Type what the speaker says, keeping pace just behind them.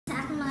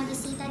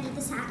dito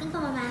sa aking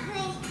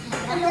pamamahay.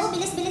 Hello,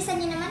 bilis-bilisan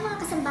niyo naman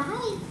mga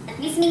kasambahay.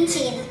 Miss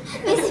Minchin.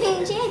 Miss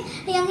Minchin,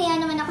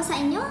 hiyang-hiya naman ako sa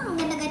inyo. Ang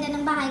ganda-ganda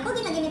ng bahay ko,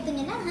 ginaganito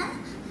niyo lang ha.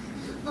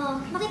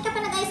 Oh, bakit ka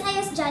pa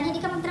nag-ayos-ayos dyan? Hindi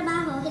ka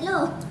magtrabaho.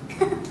 Hello.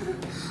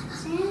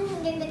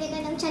 Ang ganda-ganda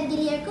ng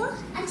chandelier ko.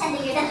 Ang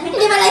chandelier na.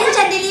 Hindi ba lang yung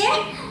chandelier?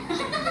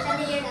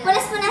 Chandelier na.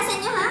 Punas-punasan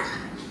niyo ha.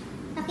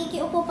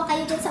 Nakikiupo pa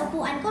kayo dyan sa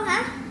upuan ko ha.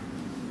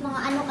 Mga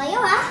ano kayo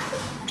ha.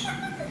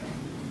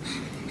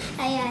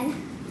 Ayan.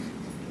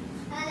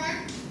 Tara na.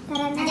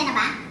 Tara na. Nandiyan na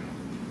ba?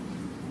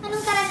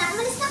 Anong tara na?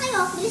 Umalis na kayo.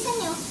 Bilisan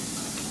niyo.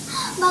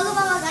 Bago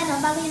pa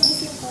bago yung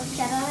isip ko.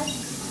 Charot.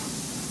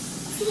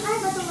 CR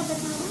ba ito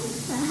magandang?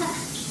 Ayan.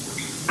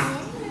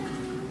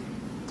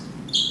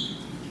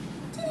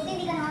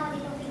 Hindi ka nakawa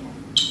dito.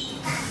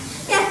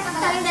 Yan,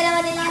 kaming dalawa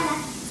ni Lola.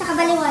 Sa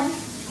kabaliwan.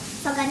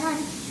 So, ganon.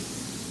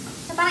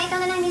 So, parang ikaw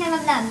na lang hindi na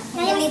mag-vlog.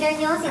 Yung leader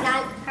nyo, si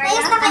Carla.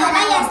 Layas na kayo,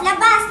 layas.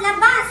 Labas,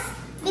 labas.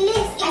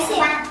 Bilis. Kasi,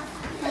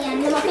 ayan,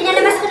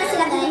 pinalabas ko na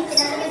sila, guys.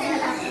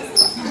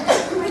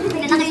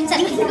 Pinalaki yung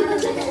sarili.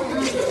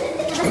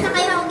 Labas na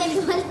kayo, ako game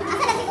dual.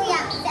 Asa na si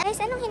Kuya? Guys,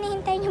 anong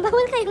hinihintay niyo?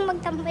 Bawal kayong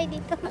magtambay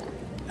dito.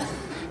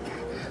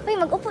 Uy,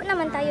 mag-upo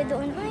naman tayo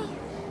doon. Uy.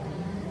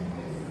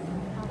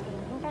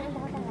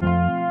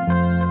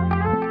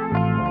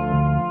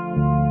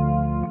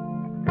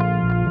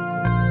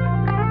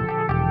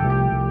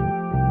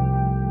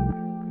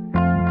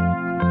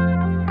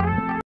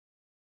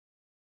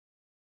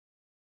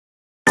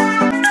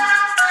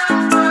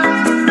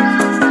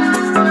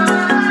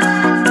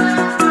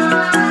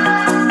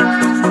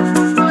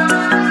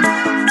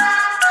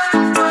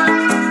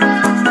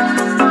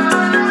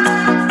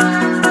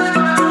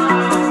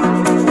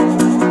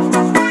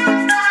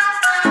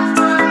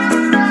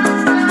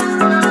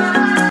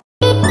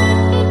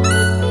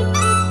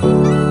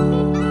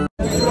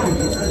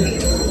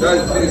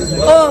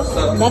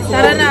 Oh,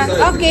 tara na.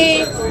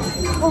 Okay.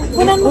 Oh,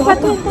 kunan mo pa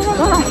ito.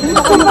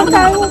 Ako pa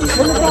tayo.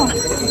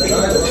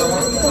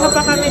 Kuha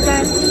pa kami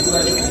dyan.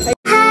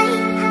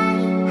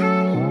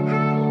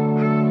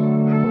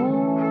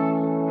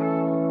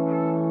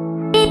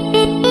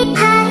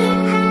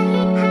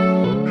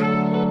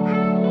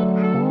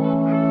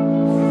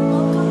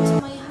 Welcome to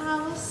my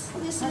house.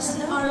 This is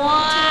the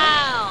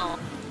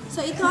Oriental. So,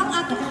 ito ang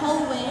aking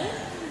hallway.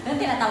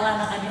 Tinatawa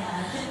na kanya.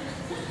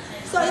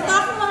 So, ito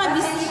ang mga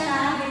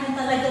bisita. Ganyan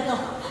talaga to.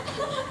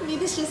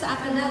 Bilis siya sa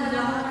akin ng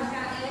vlog.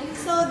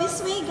 So,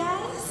 this way,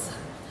 guys.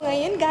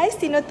 Ngayon, guys,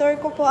 tinutour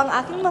ko po ang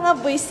aking mga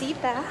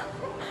buwisita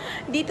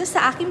dito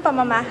sa aking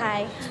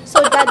pamamahay. So,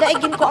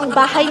 dadaigin ko ang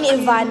bahay ni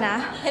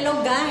Ivana. Hello,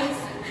 guys.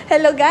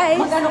 Hello, guys.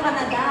 Magano ka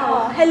na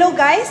daw? Hello,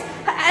 guys.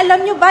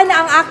 Alam nyo ba na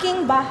ang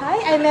aking bahay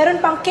ay meron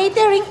pang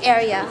catering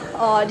area?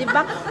 Oh, di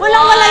ba?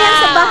 Walang-wala yan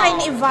sa bahay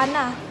ni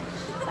Ivana.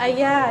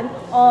 Ayan.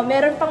 Oh,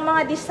 meron pang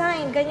mga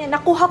design. Ganyan.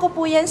 Nakuha ko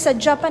po yan sa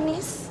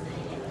Japanese.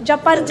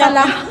 Japan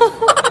pala.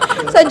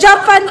 Sa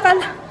Japan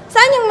pala.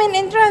 Saan yung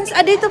main entrance?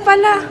 Ah, dito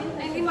pala.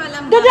 Hindi mo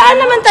alam. Dadaan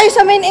naman tayo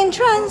sa main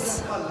entrance.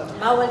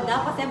 Bawal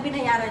daw kasi ang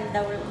binayaran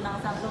daw ng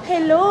Samsung.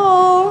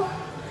 Hello.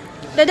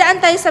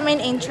 Dadaan tayo sa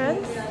main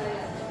entrance.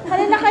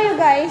 Halina kayo,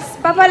 guys.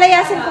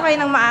 Papalayasin ko kayo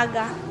ng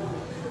maaga.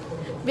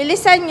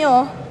 Bilisan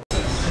nyo.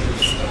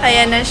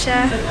 Ayan na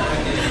siya.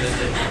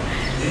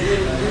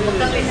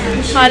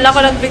 Kala ko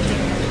nagbigay.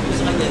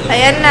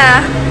 Ayan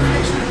na.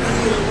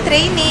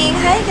 Training.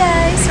 Hi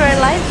guys.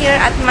 We're live here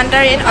at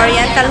Mandarin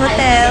Oriental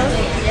Hotel.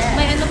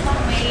 May ano pa,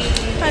 may...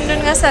 Andun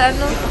nga sa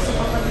ano.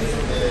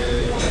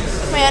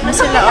 May ano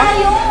sila, oh.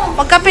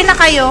 Magkape na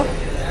kayo.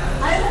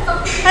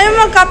 Ayaw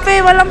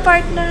magkape. Walang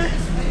partner.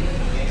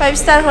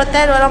 5-star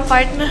hotel. Walang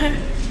partner.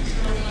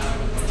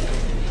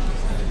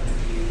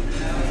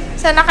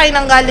 Saan na kayo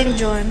nanggaling,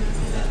 John?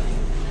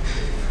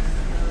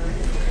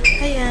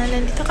 Ayan,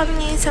 nandito kami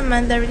ngayon sa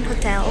Mandarin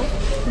Hotel.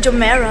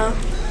 Jumeirah.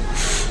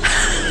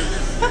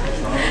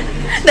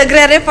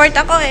 Nagre-report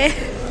ako eh.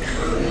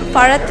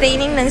 Para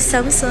training ng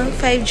Samsung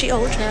 5G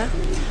Ultra.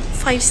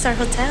 5-star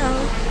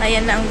hotel.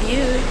 Ayan na ang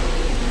view.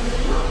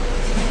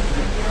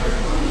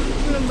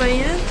 Ano ba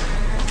yan?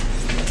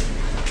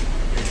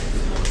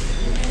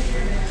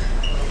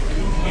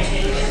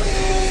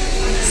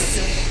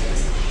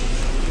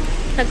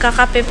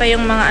 Nagkakape pa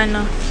yung mga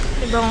ano,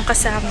 ibang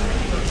kasama.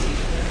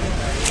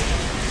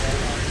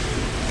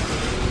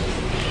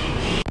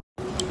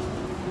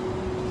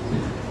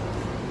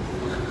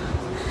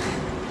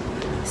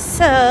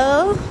 So,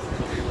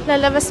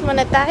 lalabas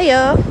muna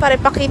tayo para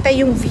ipakita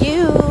yung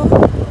view.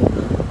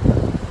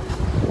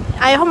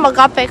 Ayaw ko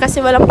mag-kape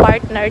kasi walang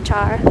partner,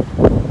 char.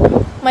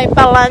 May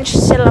pa-lunch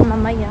sila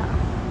mamaya.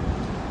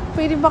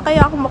 Pwede ba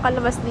kaya ako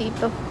makalabas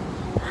dito?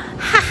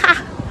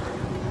 Haha!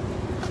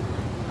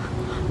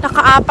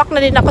 Nakaapak na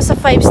din ako sa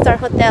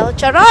 5-star hotel.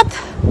 Charot!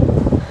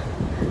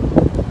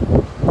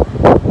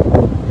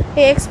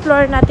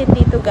 I-explore natin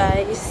dito,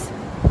 guys.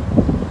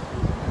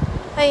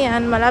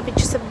 Ayan, malapit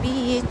siya sa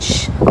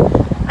beach.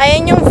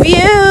 Ayan yung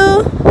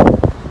view!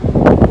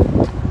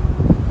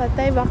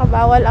 Patay, baka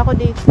bawal ako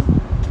dito.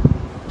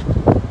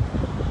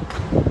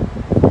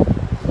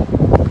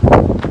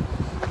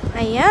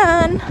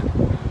 Ayan.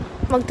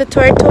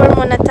 Magtutour-tour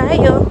muna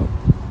tayo.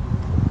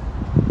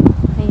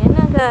 Ayan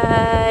na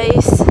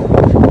guys.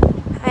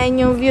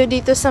 Ayan yung view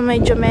dito sa may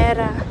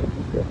Jumeirah.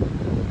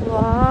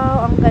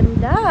 Wow, ang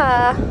ganda.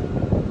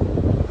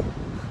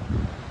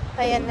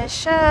 Ayan na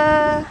siya.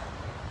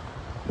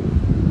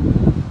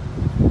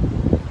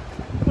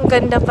 Ang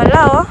ganda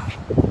pala, oh.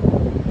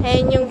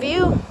 Ayan yung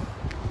view.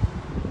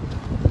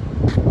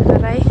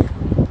 Aray.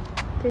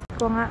 Tignan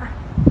ko nga.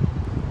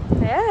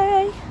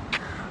 Ay.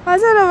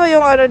 Asa na ba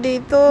yung ano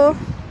dito?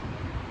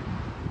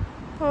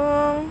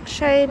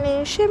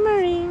 Shining,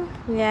 shimmering.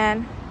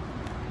 Yan.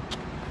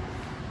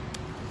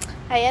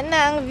 Ayan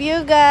na ang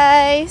view,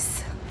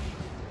 guys.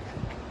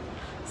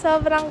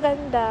 Sobrang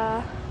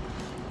ganda.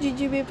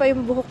 GGB pa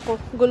yung buhok ko.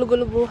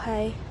 Gulo-gulo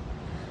buhay.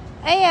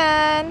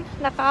 Ayan.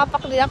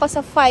 Nakaapak din ako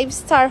sa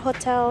 5-star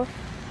hotel.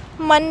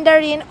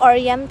 Mandarin,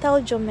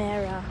 Oriental,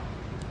 Jumeirah.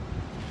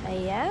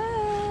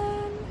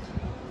 Ayan.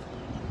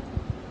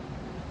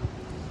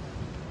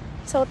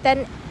 So,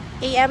 10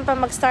 AM pa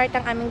mag-start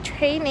ang aming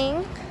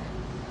training.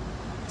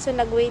 So,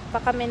 nag-wait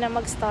pa kami na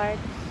mag-start.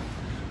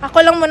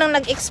 Ako lang munang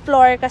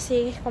nag-explore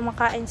kasi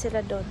kumakain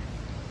sila doon.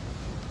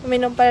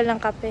 Uminom pala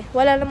ng kape.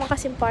 Wala naman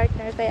kasing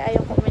partner, kaya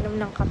ayaw ko uminom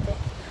ng kape.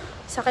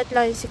 Sakit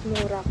lang yung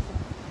sikmura ko.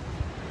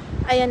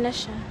 Ayan na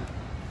siya.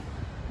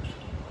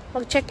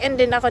 Mag-check-in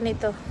din ako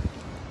nito.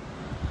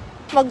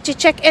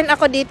 Mag-check-in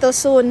ako dito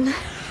soon.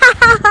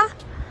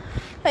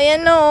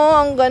 Ayan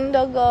o, ang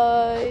ganda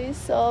guys.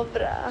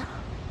 Sobra.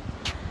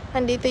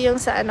 Andito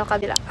yung sa ano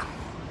kabila.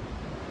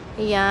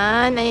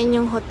 Ayan,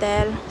 ayan yung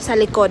hotel sa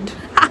likod.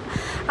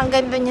 Ang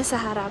ganda niya sa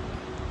harap.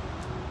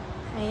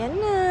 Ayan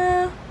na.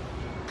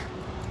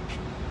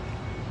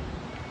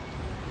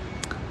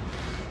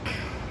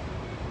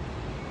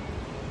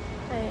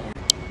 Ayan.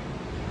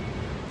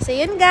 So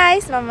yun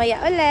guys,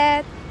 mamaya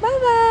ulit.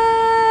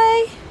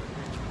 Bye-bye!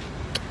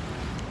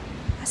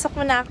 Pasok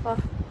muna ako.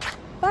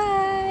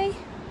 Bye!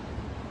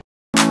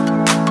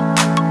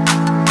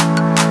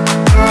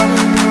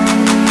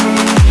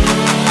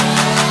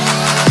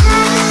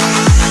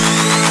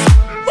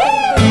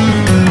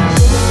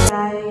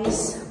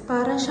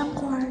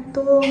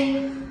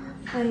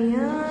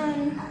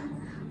 Ayan.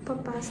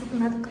 Papasok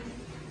na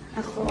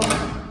ako.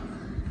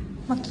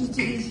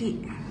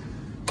 Makikiihi.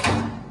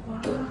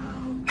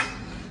 Wow.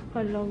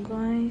 Hello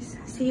guys.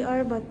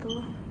 CR ba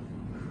to?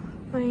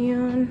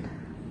 Ayan.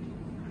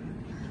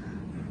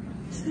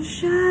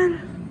 Social.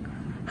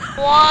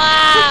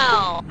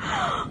 Wow!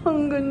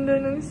 Ang ganda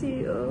ng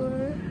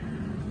CR.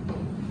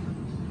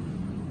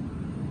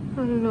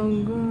 Hello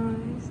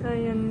guys.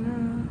 Ayan na.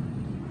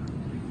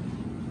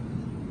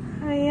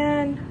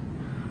 Ayan.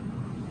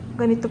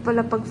 Ganito pala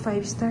pag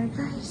 5-star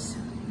guys.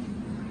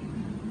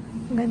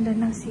 Ganda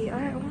ng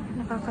CR. Oh,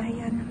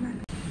 nakakahiya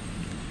naman.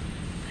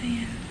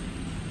 Ayan.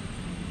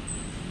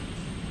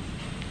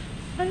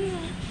 Ano?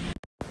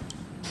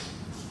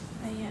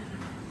 Ayan.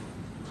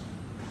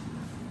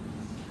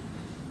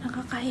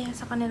 Nakakahiya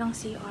sa kanilang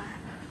CR.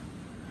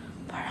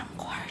 Parang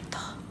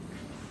kwarto.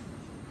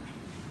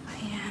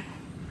 Ayan.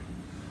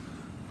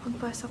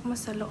 Pagpasok mo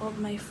sa loob,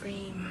 may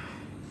frame.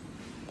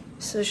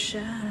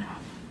 Social.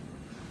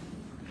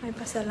 May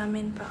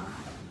pasalamin pa, oh.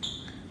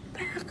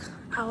 Back.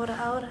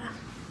 Aura-aura.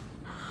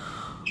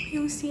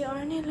 Yung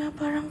CR nila,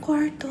 parang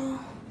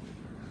kwarto.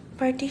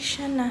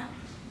 Partition na.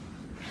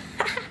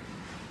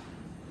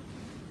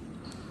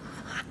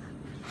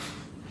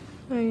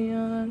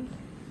 Ayan.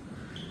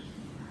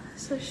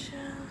 So,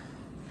 siya.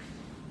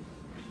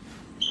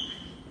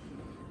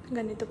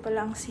 Ganito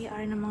pala ang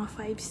CR ng mga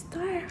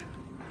 5-star.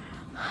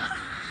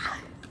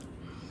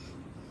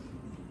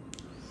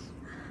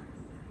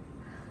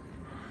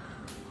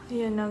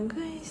 Ayan na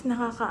guys,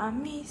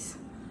 nakaka-amaze.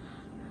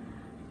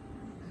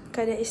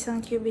 Kada isang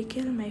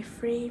cubicle may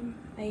frame.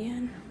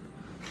 Ayan.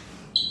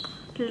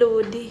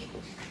 Lodi.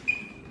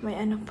 May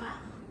ano pa.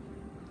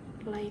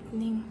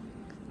 Lightning.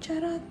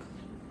 Charot.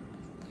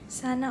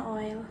 Sana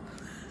oil.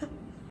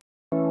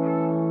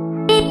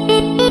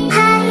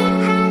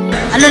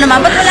 Ano naman?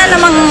 Ba't wala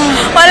namang...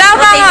 Wala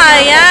pa nga,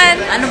 ayan.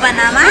 Ano ba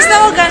naman? Gusto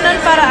ko ganun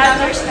para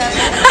understand.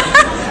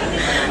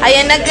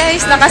 Ayan na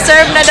guys,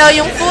 nakaserve na daw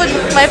yung food.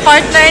 May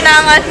partner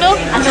na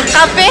ang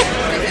kape.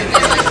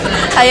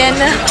 Ayan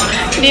na,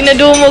 hindi na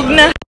dumog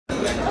na.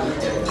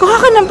 Kuha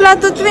ka ng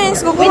plato,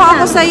 twins. Kukuha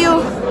ako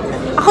sa'yo.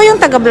 Ako yung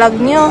taga-vlog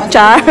nyo.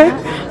 Char.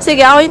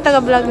 Sige, ako yung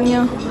taga-vlog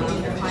nyo.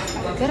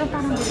 Pero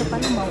parang dito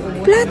pa lang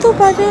mauubos. Plato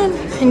pa din.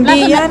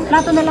 Hindi yan.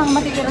 Plato na lang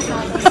matitira sa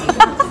akin.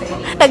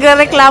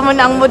 Nagre-reklamo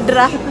na ang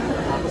mudra.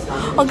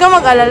 Huwag ka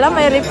mag-alala,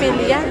 may refill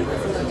yan.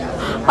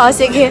 O,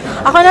 sige.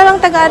 Ako na lang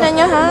taga-ano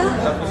nyo, ha?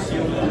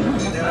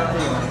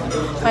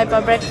 May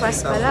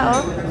pa-breakfast pala,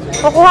 oh.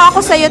 Kukuha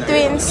ako sa'yo,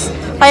 twins.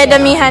 Kaya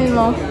damihan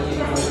mo.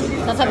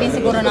 Sasabihin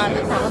siguro na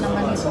ako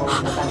naman ito.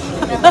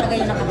 Kaya talaga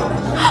yung nakatawa.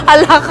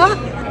 Hala ka?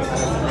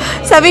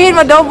 Sabihin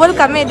mo, double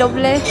kami,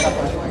 doble.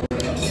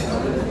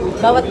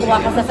 Bawat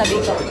buwa ka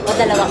sasabihin ko. O,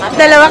 dalawa kami.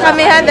 Dalawa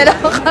kami, ha?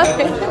 Dalawa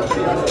kami.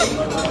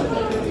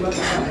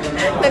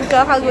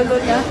 Nagkakagulo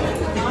na.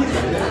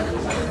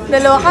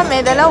 Dalawa kami,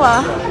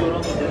 dalawa.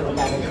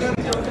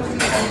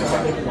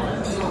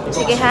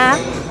 Sige ha.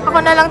 Ako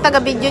na lang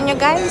taga-video nyo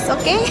guys,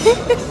 okay?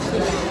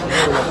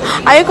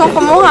 Ayaw kong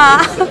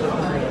kumuha.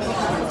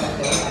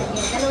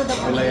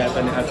 Wala yata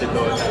ni Ate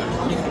Donna.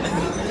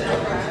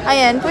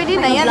 Ayan, pwede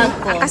na yan.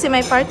 Kasi may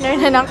partner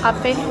na ng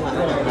kape.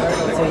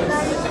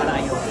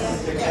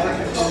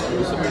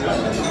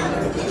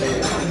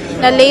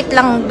 Na late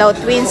lang daw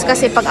twins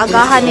kasi pag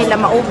agahan nila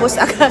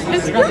maubos agad.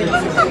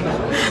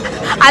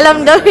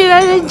 Alam daw nila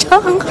na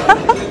joke.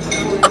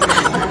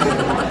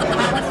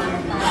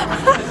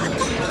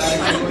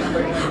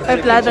 May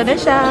plato na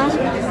siya.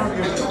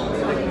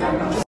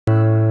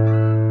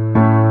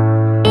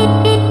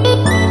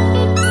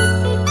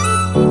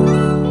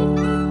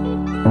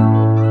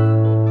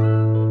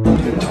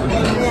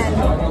 Ayan.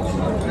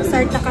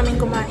 Start na kaming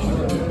kumain.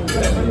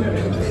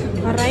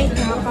 Aray,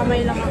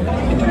 nakakamay lang ako.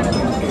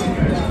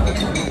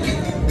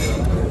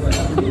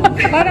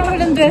 Parang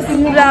walang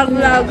dressing na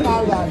Vlog.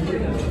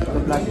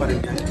 Vlog pa rin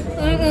yan.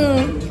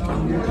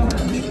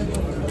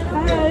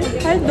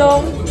 Hi,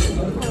 Dong.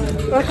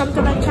 Welcome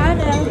to my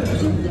channel.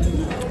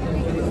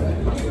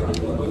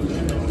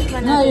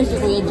 Ayun si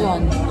Kuya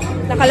John.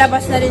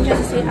 Nakalabas na rin siya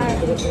sa CR.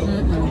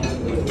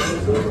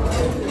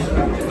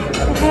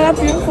 Maharap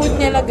yung food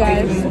nila,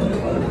 guys.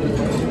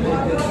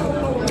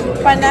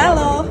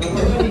 Panalo.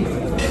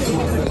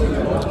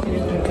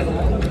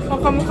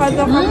 Makamukha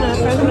daw kami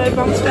kasi may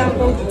ibang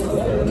stako.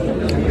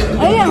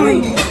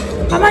 Ayan.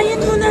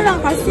 Kamayin mo na lang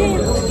kasi.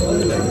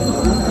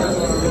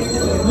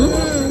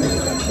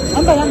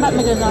 Ano ba yan? Ba't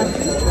may gano'n?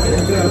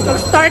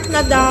 Mag-start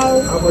na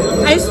daw.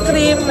 Ice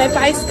cream. May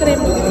pa-ice cream.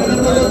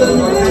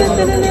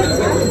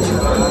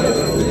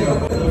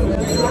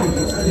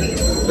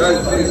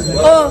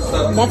 Oh,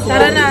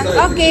 tara na.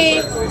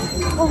 Okay.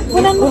 Oh,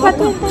 kunan mo pa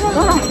ito.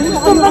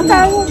 Tumba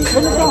tayo.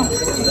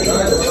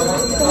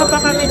 Tumba pa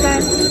kami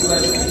dyan.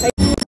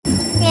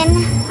 Yan,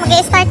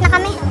 mag-i-start na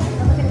kami.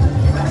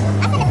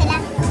 Asa na sila?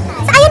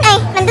 Sa ayun ay,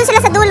 nandun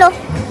sila sa dulo.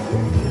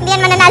 Hindi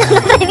yan mananalo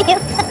ng preview.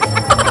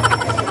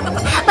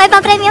 May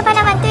pa-premyo pa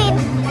naman, twin.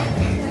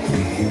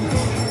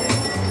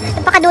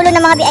 Napakadulo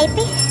ng mga VIP.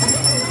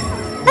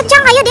 Ba't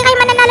dyan kayo? Di kayo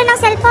mananalo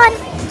ng cellphone.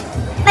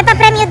 May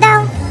pa-premyo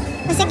daw.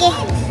 O sige.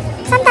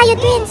 Saan tayo,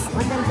 twins?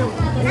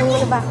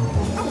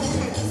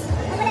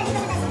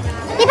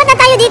 Lipat na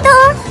tayo dito,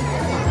 oh.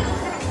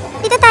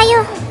 Dito tayo.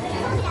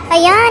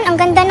 Ayan, ang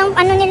ganda ng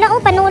ano nila,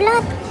 oh,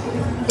 panulat.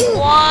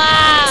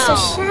 Wow!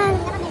 Social.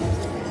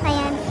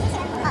 Ayan.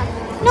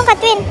 Doon ka,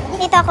 twin.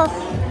 Dito ako.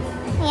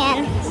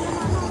 Ayan.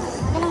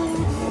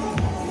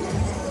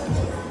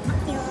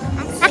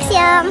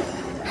 Axiom.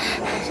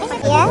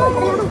 Ayan.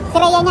 Si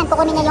Rhea niyan,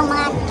 kukunin niya yung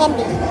mga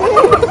candy.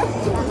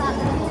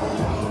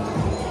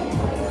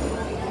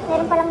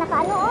 Meron palang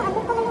naka-ano, oh.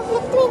 Andun pa lang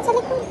flip, twin, sa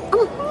likod.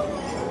 Ano?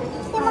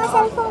 Yung mga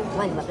cellphone.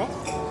 Wala ba, pe?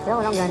 Pero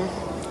walang gana.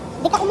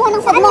 Di ka kumuha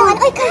ng sabon.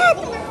 Oy, Kat!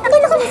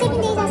 Akala ko kasi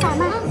hindi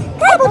isasama.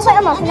 Kat!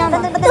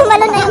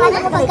 Tumalon na yung ano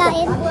mo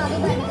pagkain.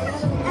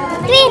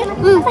 Twin!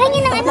 Pahingi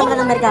ng ano. Tapat naman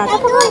ng merkado.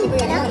 Sabon.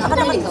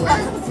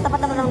 Tapat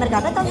naman ng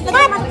merkado.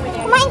 Kat!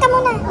 Kumain ka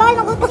muna. Bawal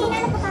magutom.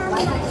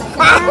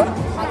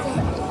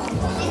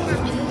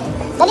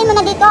 Dali mo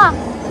na dito.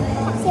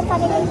 Axiom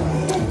family.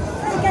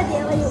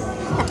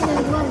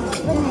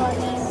 Good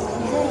morning.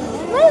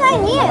 Why are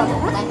you here?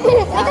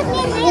 Ikot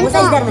niya yun.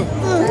 Musa is there, man.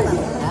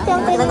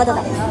 Siyempre. Ano ba ito?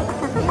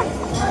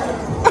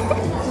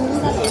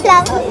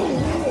 Lang.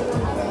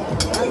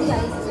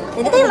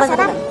 Ito yung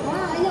masarap.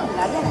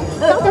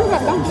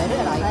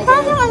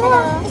 Parang yung ano,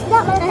 isda,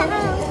 malasang.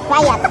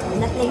 Riot.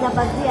 Na-play na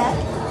pag siya.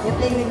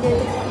 Na-play with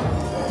you.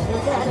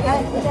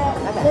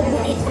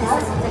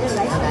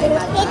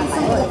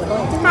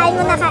 Kain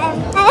mo na, kain.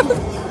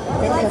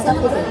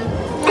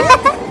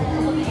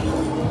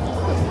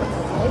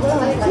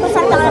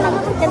 Masarap ka naman.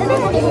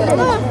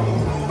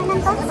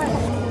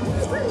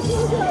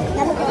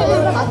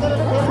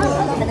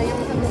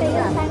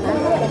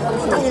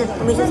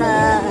 Kumisa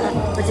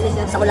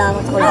sa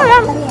kulangan.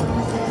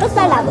 Fruit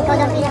salad. Ikaw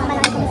lang ilang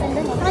malaki komisyon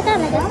doon eh. Pakita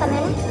na doon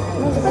camera.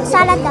 Fruit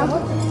salad daw.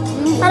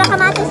 Para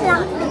kamatis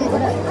lang.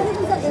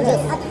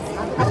 Juice.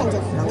 Passion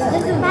juice.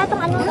 Para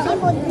itong ano,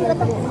 seafood.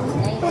 Ito.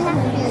 Tuna.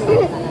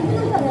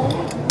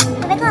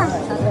 Sabi ko.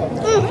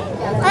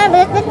 Ay,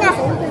 bulit-bulit na.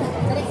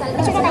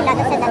 Picture ka tayo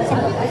lahat sa dance.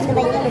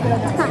 Dubai din.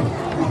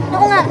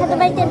 Ako nga, sa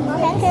Dubai din.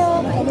 Thank you.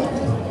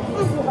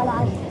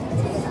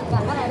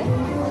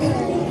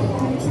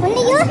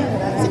 Only you?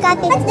 Si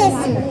Kati. What's this?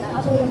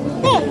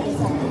 Hey.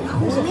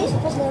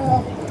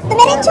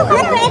 Dumiretso ka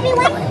for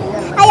everyone?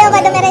 Ayaw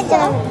ba dumiretso?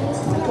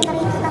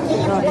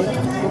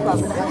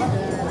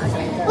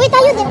 Uy,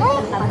 tayo din. Uy,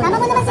 tama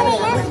mo naman si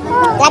Rhea.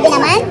 Grabe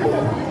naman.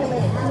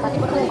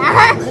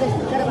 Aha.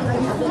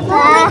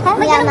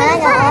 Yaman.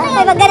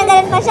 Ay,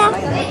 mag-ganan-ganan pa siya.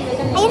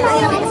 Ayun mo.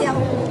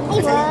 Ay,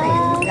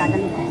 wow.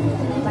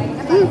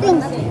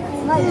 Twins.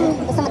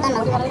 Gusto mo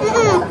tanaw?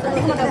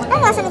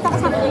 Ano nga salita ka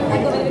sa akin?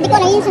 Hindi ko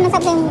na yun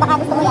sinasabi sa'yo baka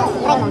gusto mo yan.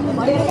 Try mo.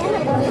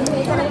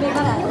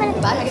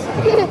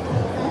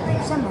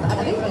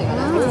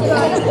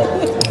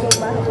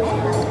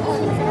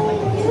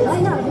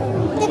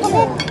 Hindi ko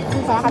bet.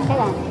 Ang sarap ka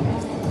yan.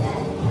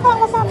 Ang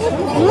masabi.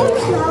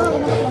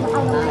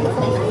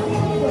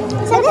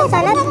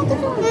 salad.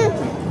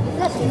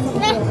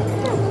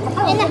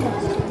 Yan na.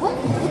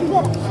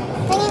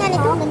 Tingin nga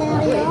nito.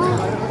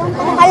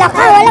 Akala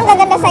ka, walang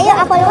gaganda sa'yo.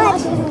 Apple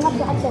Watch.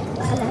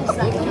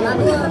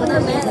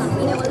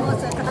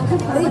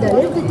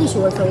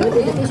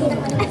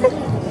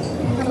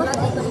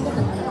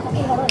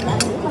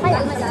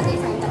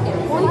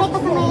 Yung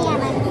breakfast na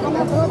mayayaman. Ano,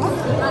 fruit?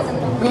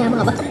 Mayaman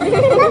ba?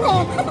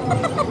 Bakit?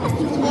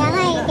 Kaya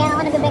nga eh. Kaya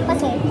ako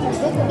nag-breakfast eh.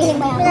 Piling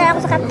mo yan. Wala ako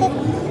sa cupcake.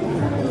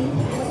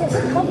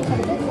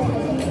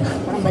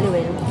 Parang baliw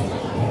eh.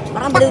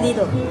 Parang baliw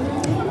dito.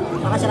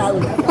 Baka siya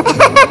Raul.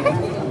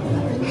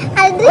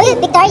 Uy,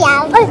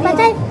 Victorial. Uy,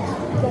 patay.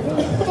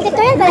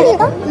 Victorial ba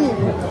dito?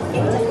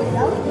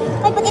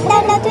 Uy, put it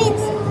down now,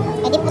 twins.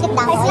 Eh, di put it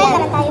down. Ay, slide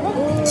naman tayo ba?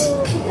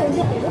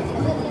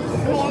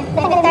 Ayan,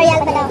 Victorial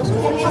pa daw.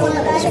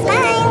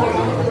 Smile!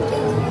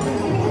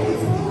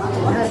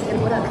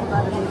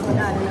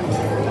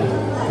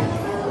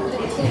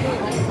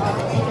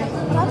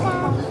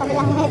 Welcome.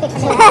 Pabilang na yung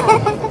picture.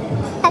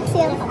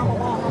 Axel.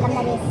 Alam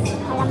na this.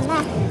 Alam na.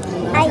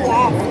 Ay,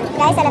 yes.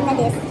 Guys, alam na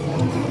this.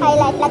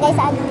 Highlight. Lagay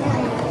sa ano.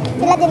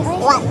 Sila din.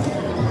 What?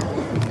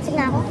 Sige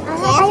na ako. Ah,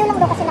 tayo lang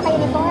daw kasi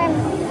naka-uniform.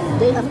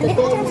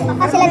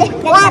 Ah, sila din.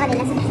 What?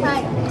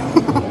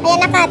 Ayan,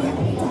 nakat.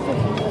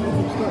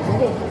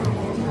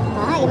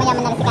 Ah,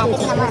 yumayaman na rin si Kati.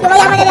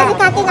 Yumayaman na rin si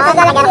Kati.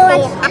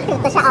 Nakagalaxy. Active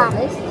to siya, oh.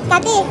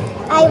 Kati.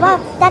 Ay, wow.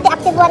 Dati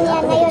active 1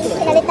 yan. Ngayon,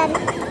 pinalitan.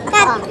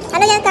 Kat,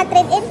 ano yan, Kat?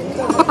 Trade in?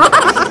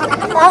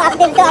 Wow,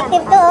 active to,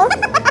 oh.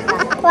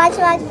 Watch.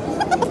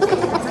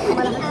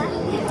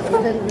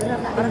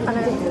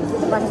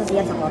 Parang sa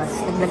siyan sa oras.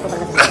 Nag-vlog ko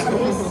pala sa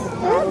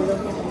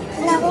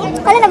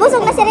Kala,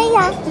 nabusog na si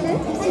Rhea.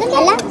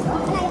 Ala?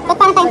 Ba't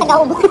parang tayong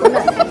taga-ubo?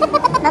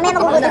 Mamaya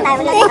magugutom tayo.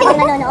 Wala tayo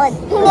nanonood.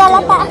 Hindi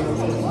alata.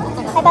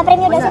 Ay,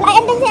 pa-premyo daw sila. Ay,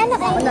 andun si ano,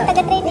 ay,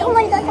 taga-trading.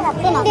 Umuwi doon sa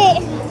Sino? Hindi.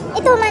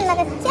 Ito man lang.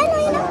 Si ano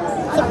yun?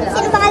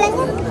 Sino pangalan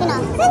niya? Sino?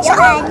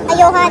 Johan. Ay,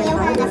 Johan.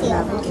 Na si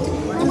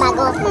yung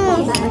bago.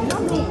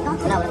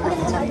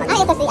 Ay,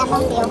 ito si ano,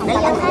 si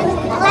Johan.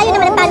 Layo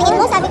naman ang paningin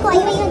mo. Sabi ko,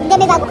 ayun. Hindi,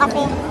 may bago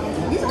kape.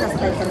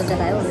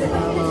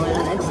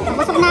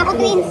 Busog na ako,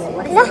 twins.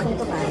 Ala?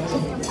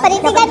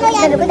 Panitigan mo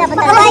yan.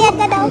 Makabayad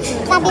ka daw.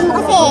 Sabi mo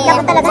kasi.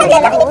 Dapat talaga. Sabi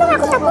lang, hindi pa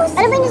ako tapos.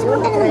 Alam mo yun,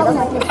 sumunta na naman ako.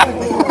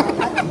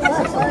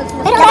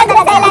 Pero kaya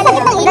talaga sa ilalim.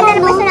 Ganda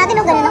ng pwesto natin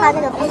o gano'n na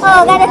kagano?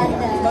 Oo, gano'n.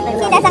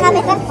 Sina sa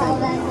camera.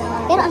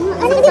 Pero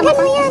ano bigyan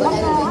mo yan?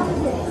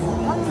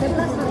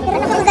 Pero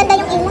napaganda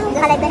yung ilaw.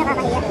 Kalay ba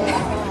nakakahiya?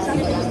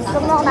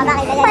 Huwag mo ako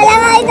makakilala. Wala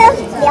nga ito.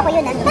 Hindi ako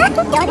yun ah.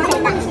 Hindi ako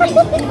nagsalita.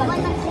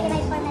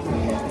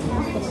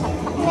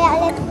 Kaya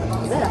ulit.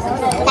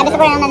 Sabi sa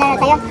parang nanalo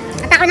tayo.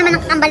 At ako naman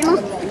ang kambal mo.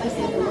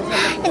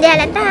 Hindi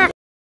halata.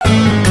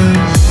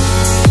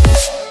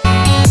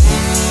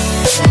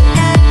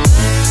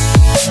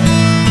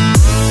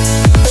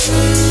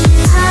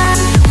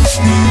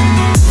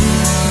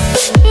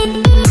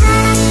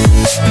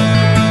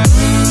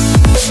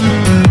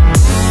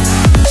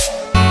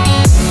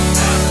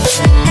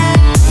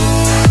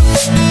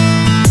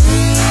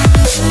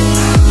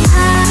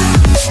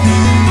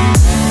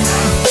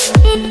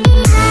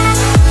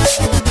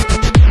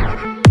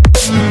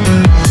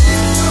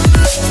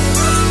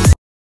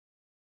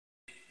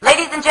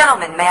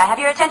 Gentlemen, may I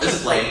have your attention,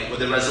 display with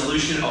a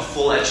resolution of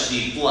Full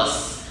HD+.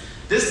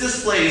 This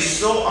display is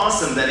so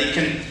awesome that it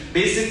can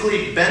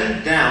basically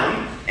bend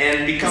down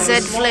and become a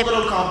small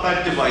little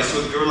compact device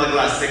with Gorilla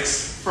Glass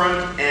 6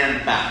 front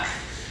and back.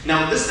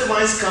 Now this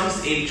device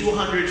comes in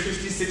 256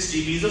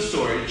 GBs of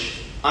storage,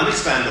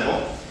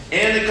 unexpandable,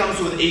 and it comes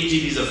with 8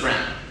 GBs of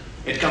RAM.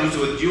 It comes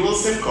with dual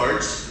SIM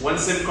cards. One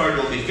SIM card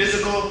will be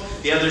physical,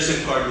 the other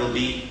SIM card will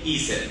be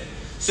eSIM.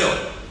 So,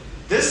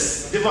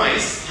 this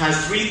device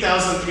has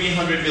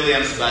 3,300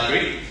 milliamps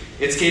battery.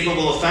 It's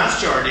capable of fast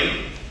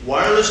charging,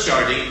 wireless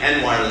charging, and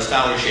wireless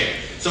power share.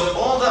 So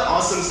all the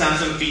awesome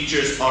Samsung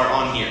features are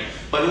on here.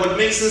 But what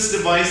makes this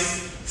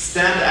device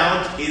stand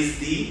out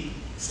is the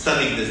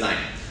stunning design.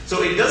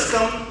 So it does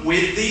come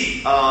with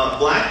the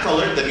black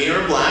color, the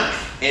mirror black,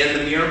 and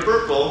the mirror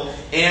purple,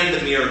 and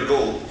the mirror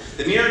gold.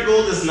 The mirror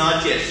gold is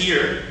not yet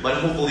here,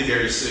 but hopefully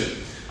very soon.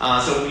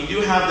 So we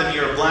do have the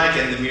mirror black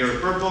and the mirror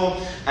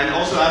purple, and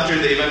also after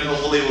the event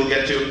hopefully we'll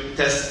get to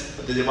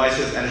test the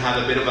devices and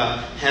have a bit of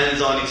a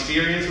hands-on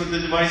experience with the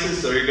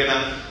devices, so you're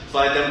gonna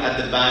find them at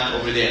the back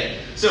over there.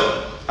 So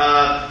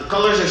the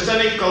colors are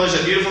stunning, colors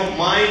are beautiful.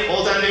 My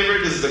all-time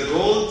favorite is the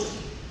gold.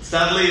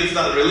 Sadly it's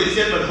not released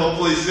yet, but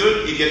hopefully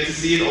soon you get to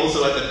see it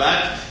also at the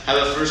back.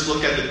 Have a first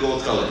look at the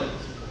gold color.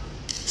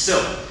 So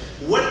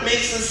what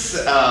makes this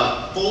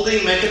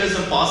folding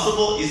mechanism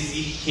possible is the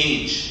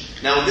hinge.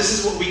 Now this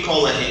is what we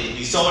call a hinge.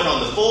 We saw it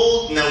on the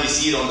fold, now we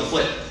see it on the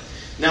flip.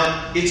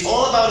 Now it's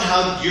all about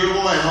how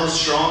durable and how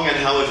strong and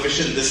how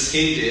efficient this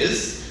hinge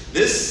is.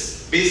 This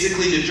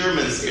basically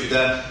determines if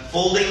the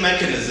folding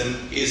mechanism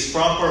is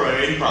proper or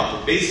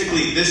improper.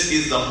 Basically this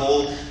is the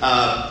whole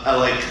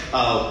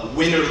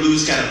win or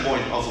lose kind of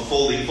point of a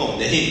folding phone,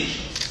 the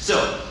hinge. So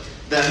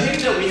the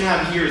hinge that we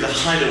have here is a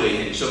hideaway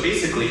hinge. So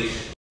basically,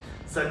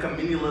 It's like a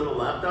mini little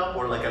laptop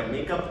or like a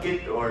makeup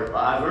kit, or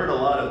I've heard a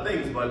lot of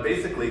things, but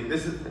basically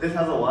this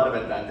has a lot of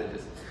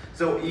advantages.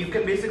 So you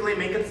can basically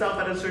make it stop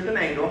at a certain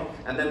angle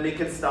and then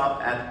make it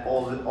stop at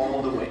all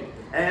the way.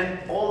 And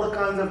all the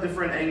kinds of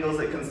different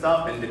angles it can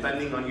stop in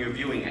depending on your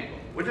viewing angle,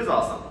 which is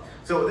awesome.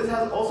 So this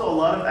has also a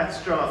lot of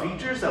extra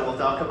features that we'll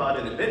talk about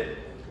in a bit.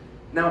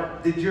 Now,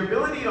 the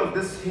durability of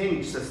this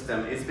hinge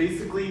system is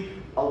basically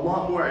a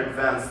lot more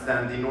advanced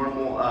than the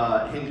normal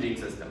hinging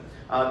system.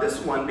 This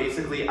one,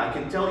 basically, I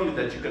can tell you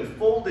that you can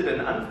fold it and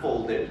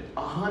unfold it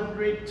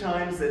 100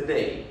 times a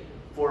day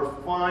for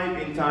 5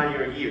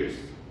 entire years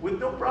with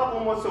no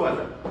problem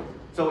whatsoever.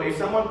 So if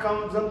someone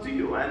comes up to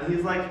you and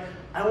he's like,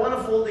 I want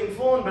a folding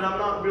phone, but I'm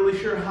not really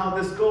sure how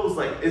this goes.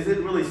 Like, is it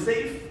really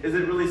safe? Is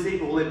it really safe?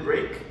 Will it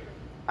break?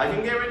 I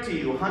can guarantee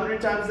you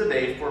 100 times a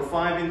day for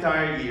 5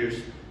 entire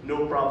years,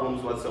 no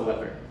problems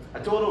whatsoever. A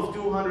total of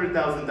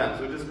 200,000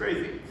 times, which is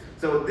crazy.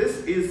 So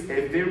this is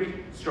a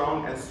very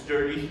strong and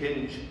sturdy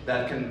hinge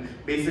that can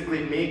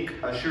basically make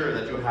sure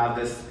that you have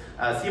this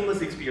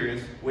seamless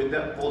experience with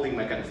the folding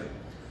mechanism.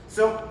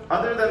 So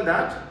other than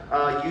that,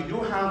 you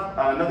do have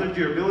another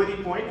durability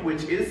point,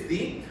 which is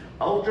the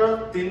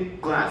ultra thin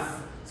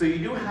glass. So you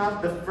do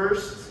have the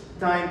first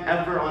time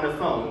ever on a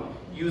phone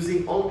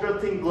using ultra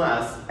thin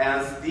glass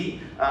as the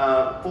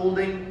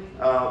folding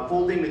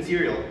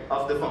material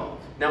of the phone.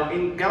 Now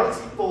in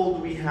Galaxy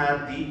Fold we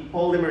had the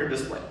polymer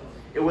display.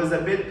 It was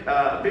a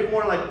bit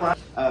more like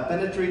plastic.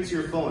 Penetrates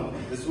your phone.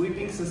 The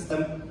sweeping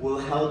system will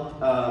help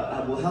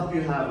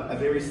you have a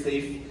very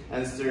safe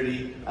and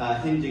sturdy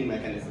hinging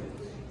mechanism.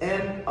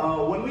 And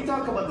when we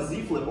talk about the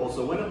Z Flip,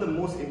 also one of the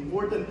most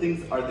important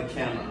things are the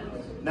camera.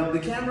 Now the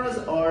cameras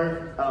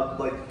are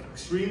like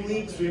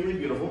extremely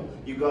beautiful.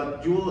 You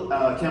got dual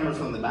cameras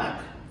on the back,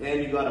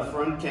 and you got a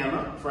front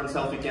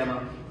selfie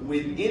camera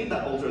within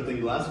the ultra thin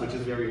glass, which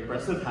is very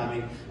impressive,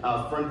 having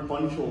a front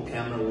punch hole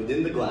camera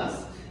within the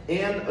glass.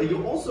 And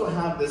you also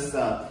have this,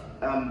 the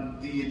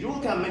dual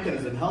cam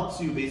mechanism helps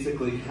you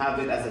basically have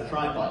it as a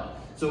tripod.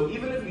 So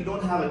even if you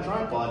don't have a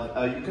tripod,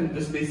 you can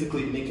just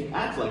basically make it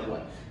act like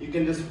one. You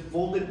can just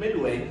fold it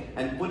midway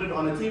and put it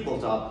on a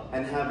tabletop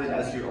and have it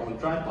as your own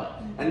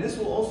tripod. And this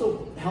will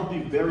also help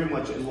you very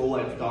much in low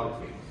light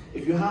photography.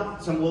 If you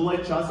have some low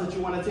light shots that you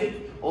want to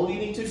take, all you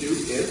need to do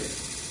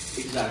is,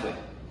 exactly.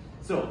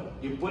 So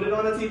you put it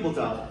on a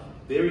tabletop,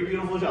 very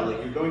beautiful shot, like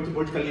you're going to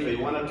Burj Khalifa, you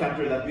want to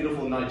capture that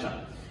beautiful night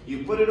shot.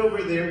 You put it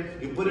over there,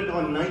 you put it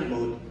on night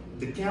mode,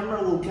 the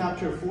camera will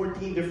capture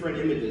 14 different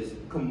images,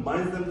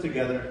 combines them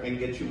together, and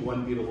get you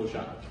one beautiful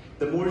shot.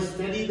 The more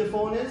steady the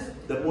phone is,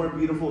 the more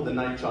beautiful the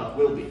night shot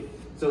will be.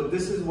 So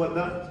this is what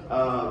the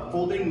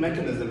folding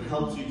mechanism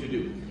helps you to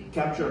do.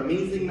 Capture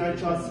amazing night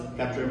shots,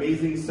 capture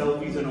amazing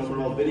selfies and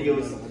overall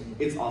videos.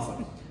 It's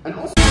awesome. And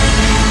also,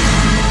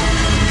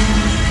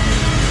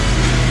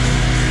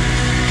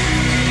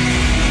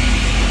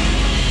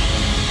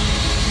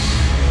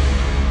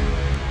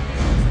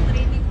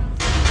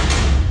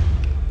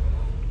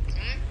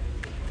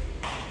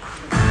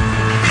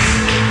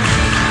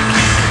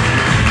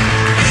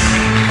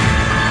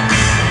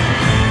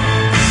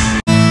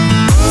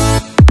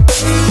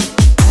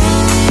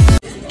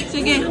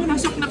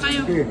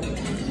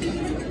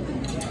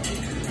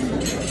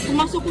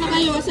 pumasok na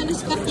kayo. Asan na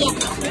si Katya?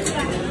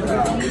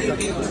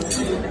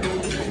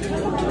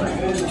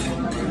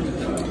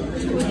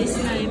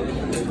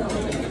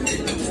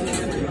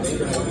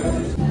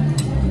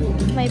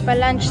 May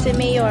pa-lunch si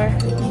Mayor.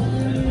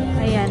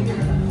 Ayan.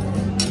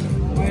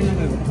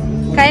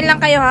 Kain lang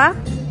kayo, ha?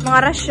 Mga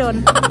rasyon.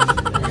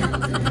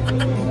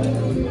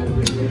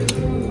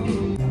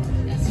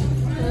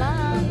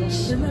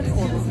 Lunch.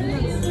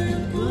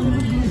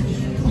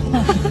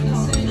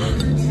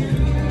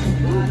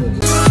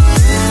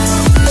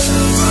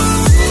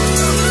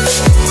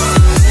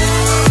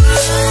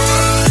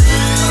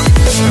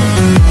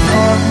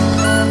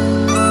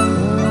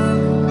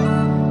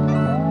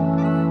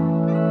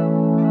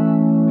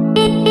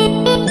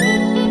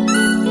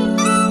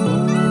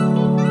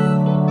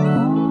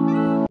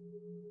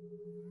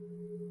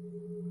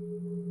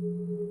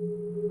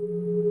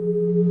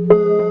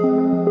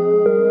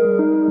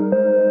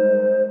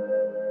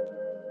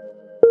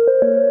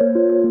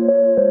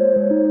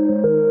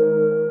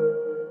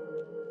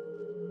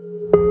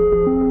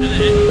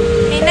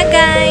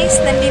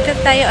 Nandito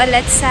tayo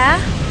ulit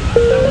sa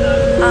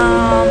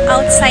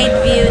outside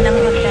view ng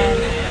hotel.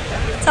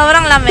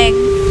 Sobrang lamig.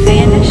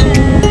 Ayan na siya.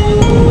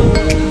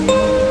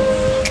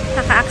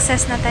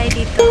 Naka-access na tayo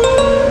dito.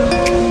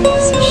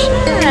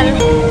 Social.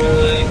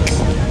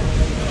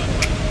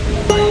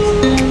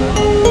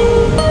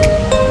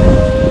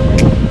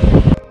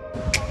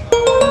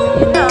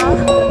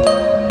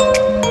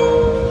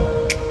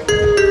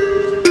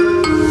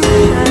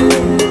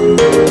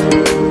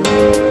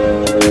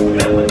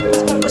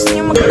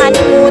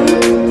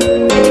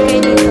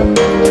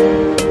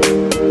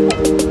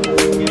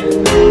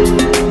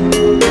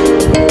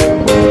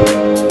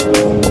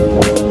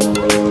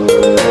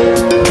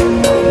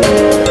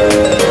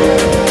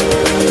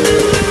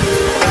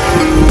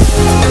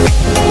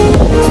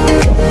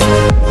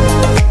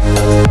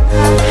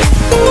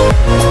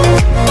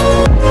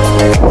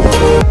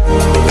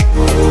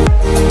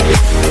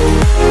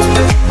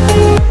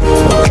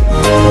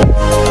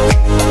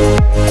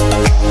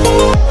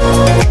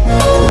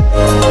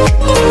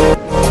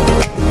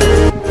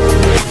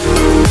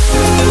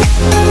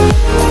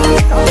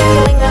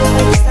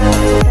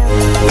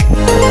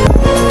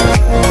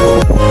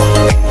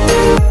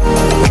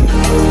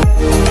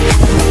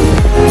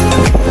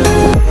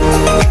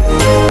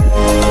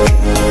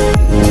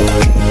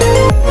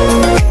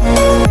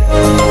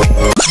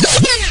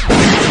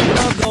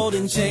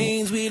 in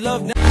chains. We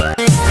love.